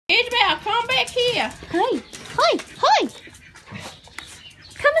back here. Hi. Hi. Hi.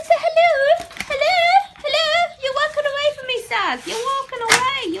 Come and say hello. Hello. Hello. You're walking away from me, stars. You're walking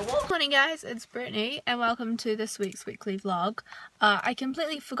away. You're walking. Morning guys, it's Brittany and welcome to this week's weekly vlog. I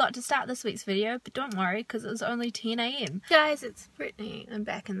completely forgot to start this week's video, but don't worry because it was only 10 AM. Guys, it's Brittany. I'm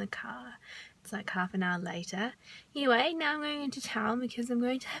back in the car. It's like half an hour later. Anyway, now I'm going into town because I'm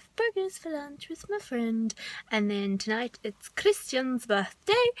going to have burgers for lunch with my friend. And then tonight it's Christian's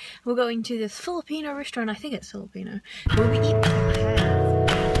birthday. We're going to this Filipino restaurant. I think it's Filipino. Where we eat paella.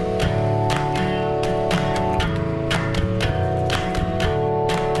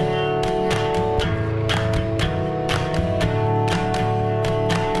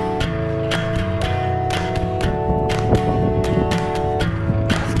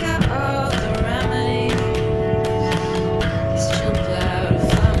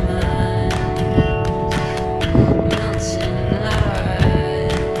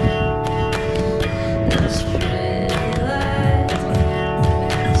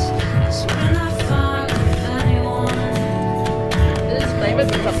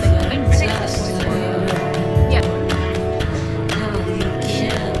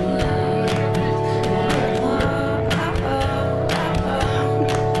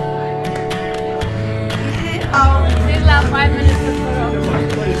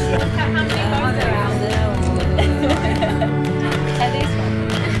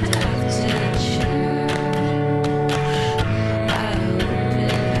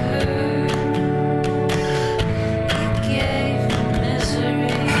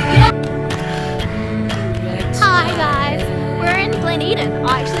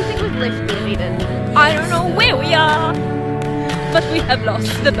 I actually think we've left Glen. I don't know where we are, but we have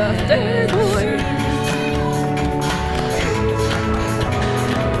lost the birthday boy.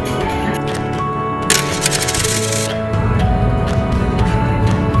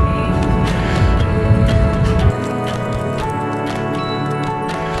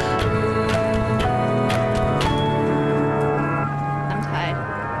 I'm tired.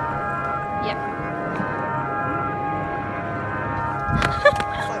 Yep.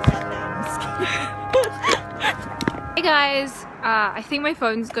 Hey guys, I think my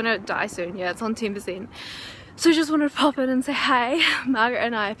phone's gonna die soon. Yeah, it's on 10%. So I just wanted to pop in and say hi. Margaret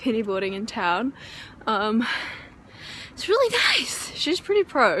and I are pennyboarding in town. It's really nice. She's pretty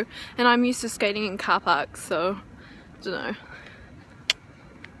pro, and I'm used to skating in car parks, so I don't know.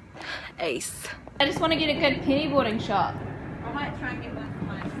 Ace. I just want to get a good pennyboarding shot. I might try and get one for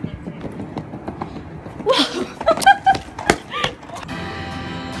my Snapchat. Whoa!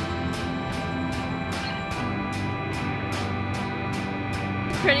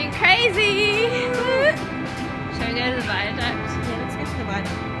 Pretty crazy! Should we go to the viaduct? Yeah, let's go to the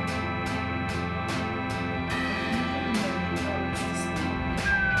viaduct.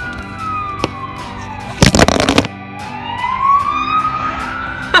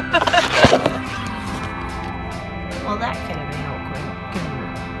 Well, that could have been awkward, couldn't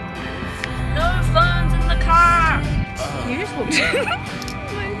it? No phones in the car! You just walked in.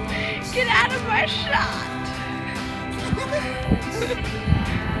 Get out of my shot!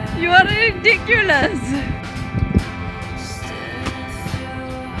 You are ridiculous!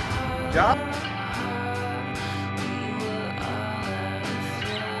 Yeah.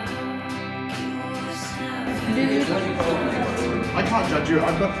 Dude. I can't judge you.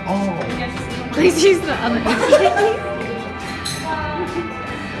 I've got. Oh. Please use the other.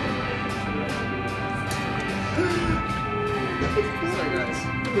 Sorry guys.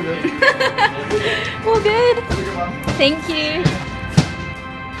 We're good. All good. Have a good one. Thank you.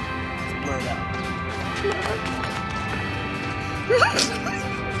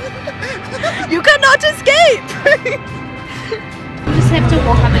 You cannot escape! You just have to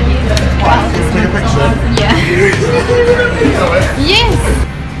walk up and use it. Take a picture. Yeah. You know it. Yes!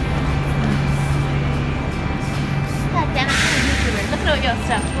 Look at all your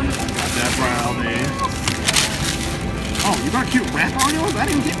stuff. That brownie. Oh, you got a cute wrapper on yours? I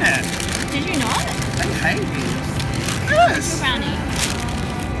didn't get that. Did you not? Hey. Yes. Brownie.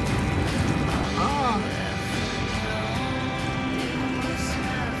 Oh.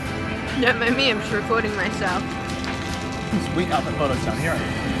 Don't mind me, I'm just recording myself. Sweet outfit photos down here.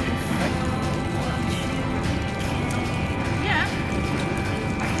 Yeah.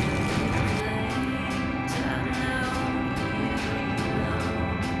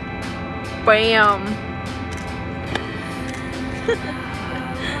 Bam!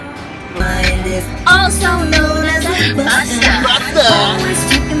 Also known as a buster. Always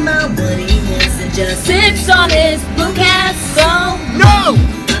talking about what he wants and just sips on his blue castle. No!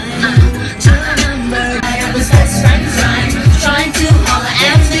 I was best friends, trying to holler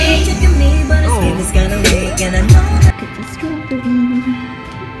at me.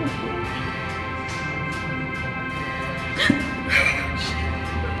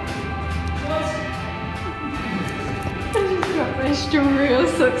 real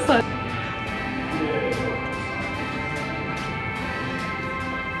so excited.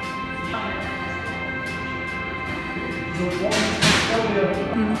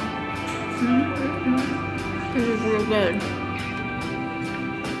 This is real good.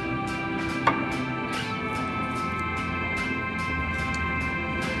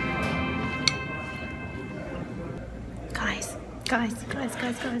 Guys.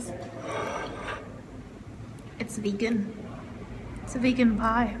 It's vegan. It's a vegan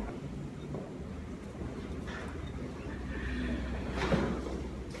pie.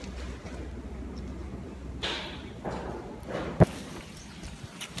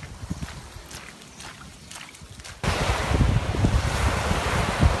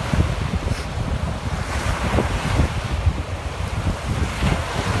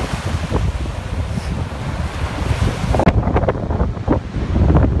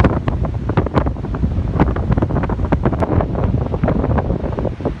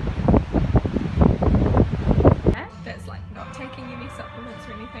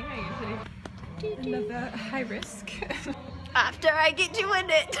 Another high risk. After I get you in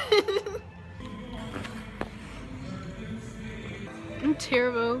it. I'm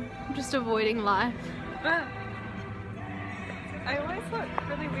terrible. I'm just avoiding life. I always look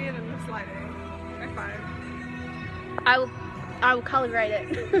really weird in this lighting. I find. I will color grade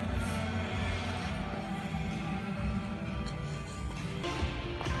it.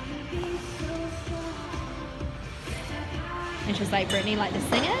 And she's like, Brittany like to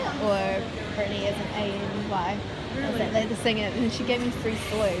sing it, or Brittany isn't A-N-Y. I was like, let her sing it, and she gave me free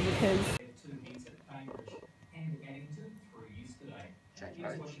soy because...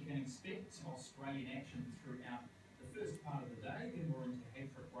 Here's what you can expect: some Australian action throughout the first part of the day. Then we're into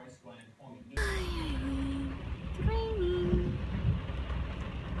Hedrick Raceway and Pond.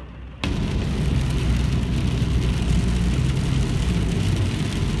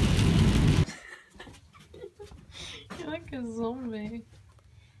 You're like a zombie.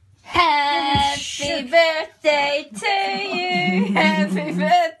 Happy birthday to you. Happy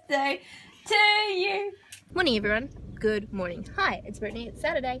birthday to you. Morning, everyone. Good morning. Hi, it's Brittany. It's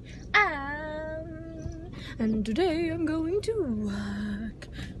Saturday. And today I'm going to work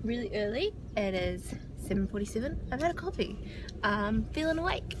really early. It is 7:47. I've had a coffee. Feeling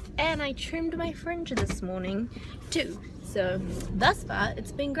awake. And I trimmed my fringe this morning too. So thus far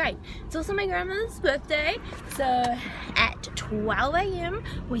it's been great. It's also my grandma's birthday. So at 12 AM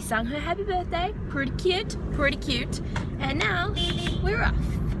we sung her happy birthday. Pretty cute. And now we're off.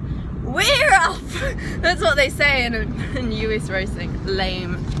 We're off! That's what they say in US racing.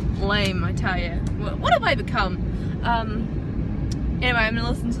 Lame, I tell you. What have I become? Anyway, I'm gonna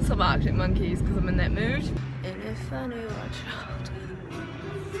listen to some Arctic Monkeys because I'm in that mood. And if I knew what child.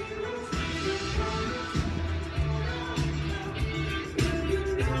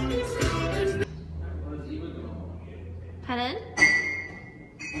 Pardon?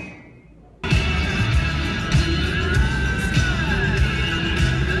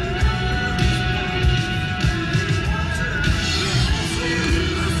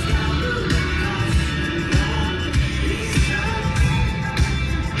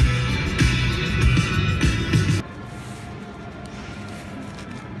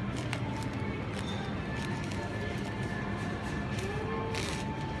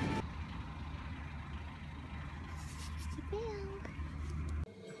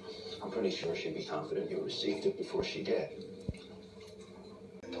 I'm pretty sure she'd be confident you received it before she did.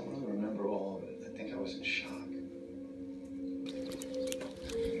 I don't really remember all of it. I think I was in shock.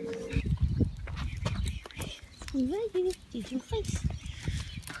 Did your face?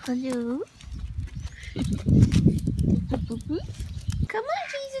 Hello? Come on,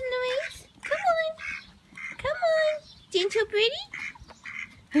 cheese and Louise. Come on. Gentle Pretty?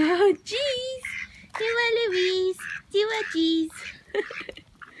 Oh, jeez. You are Louise. You are cheese.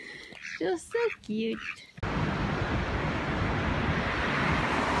 You're so cute. I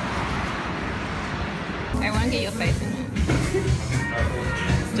want to get your face in it.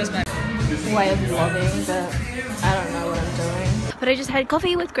 It's just my Way of vlogging, but I don't know what I'm doing. But I just had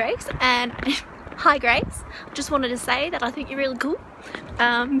coffee with Grace, and hi Grace. Just wanted to say that I think you're really cool.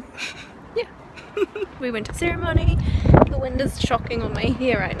 Yeah. We went to ceremony. The wind is shocking on my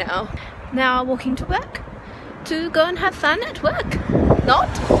hair right now. Now I'm walking to work to go and have fun at work. Not.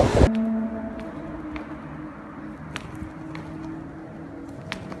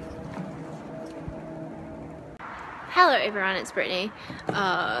 Hello everyone, it's Brittany.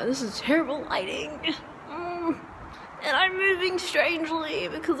 This is terrible lighting. And I'm moving strangely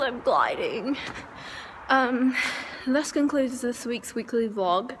because I'm gliding. This concludes this week's weekly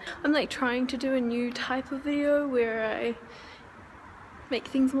vlog. I'm like trying to do a new type of video where I make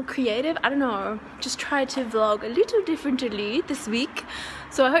things more creative. I don't know, just try to vlog a little differently this week.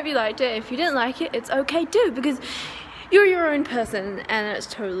 So I hope you liked it. If you didn't like it, it's okay too, because you're your own person and it's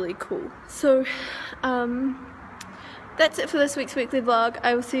totally cool. So that's it for this week's weekly vlog.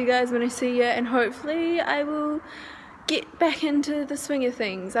 I will see you guys when I see you, and hopefully I will get back into the swing of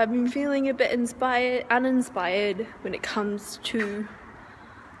things. I've been feeling a bit uninspired when it comes to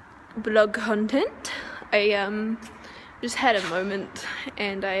blog content. I just had a moment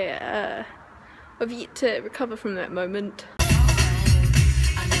and I've yet to recover from that moment.